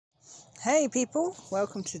Hey people,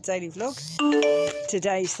 welcome to the daily vlog.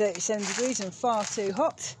 Today's 37 degrees and far too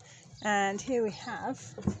hot, and here we have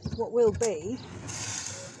what will be,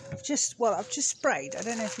 I've just sprayed, I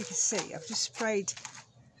don't know if you can see, I've just sprayed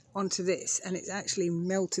onto this and it's actually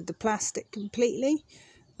melted the plastic completely.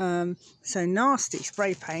 So nasty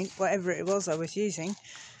spray paint, whatever it was I was using,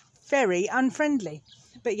 very unfriendly.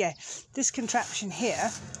 But yeah, this contraption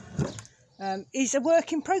here is a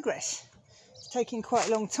work in progress. Taking quite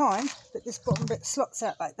a long time, but this bottom bit slots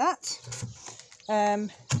out like that.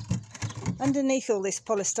 Underneath all this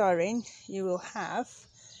polystyrene you will have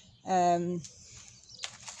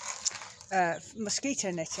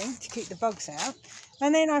mosquito netting to keep the bugs out,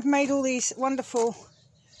 and then I've made all these wonderful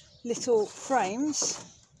little frames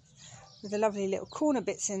with the lovely little corner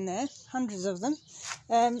bits in there, hundreds of them.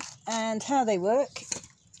 And how they work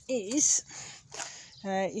is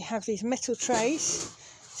you have these metal trays.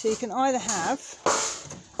 So you can either have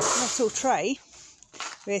a metal tray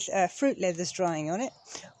with fruit leathers drying on it,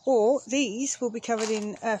 or these will be covered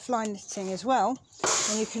in fly netting as well,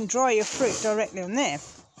 and you can dry your fruit directly on there.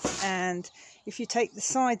 And if you take the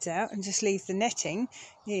sides out and just leave the netting,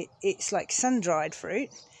 it's like sun-dried fruit.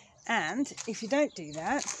 And if you don't do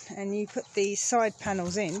that and you put these side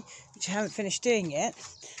panels in, which I haven't finished doing yet,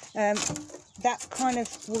 that kind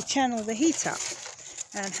of will channel the heat up.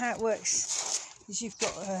 And how it works is you've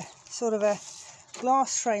got a sort of a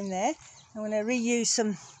glass frame there. I'm going to reuse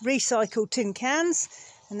some recycled tin cans,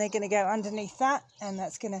 and they're going to go underneath that, and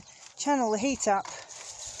that's going to channel the heat up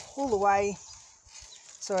all the way,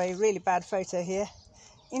 sorry, really bad photo here,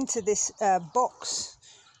 into this box,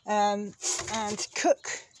 and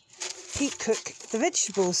heat cook the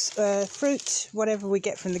vegetables, fruit, whatever we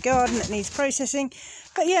get from the garden that needs processing.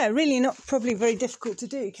 But yeah, really not probably very difficult to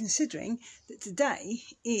do, considering that today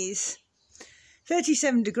is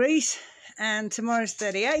 37 degrees and tomorrow's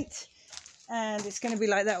 38, and it's going to be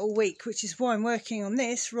like that all week, which is why I'm working on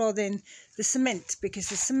this rather than the cement, because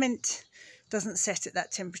the cement doesn't set at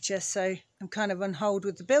that temperature, so I'm kind of on hold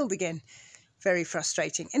with the build again. Very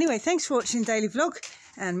frustrating. Anyway, thanks for watching Daily Vlog,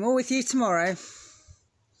 and more with you tomorrow.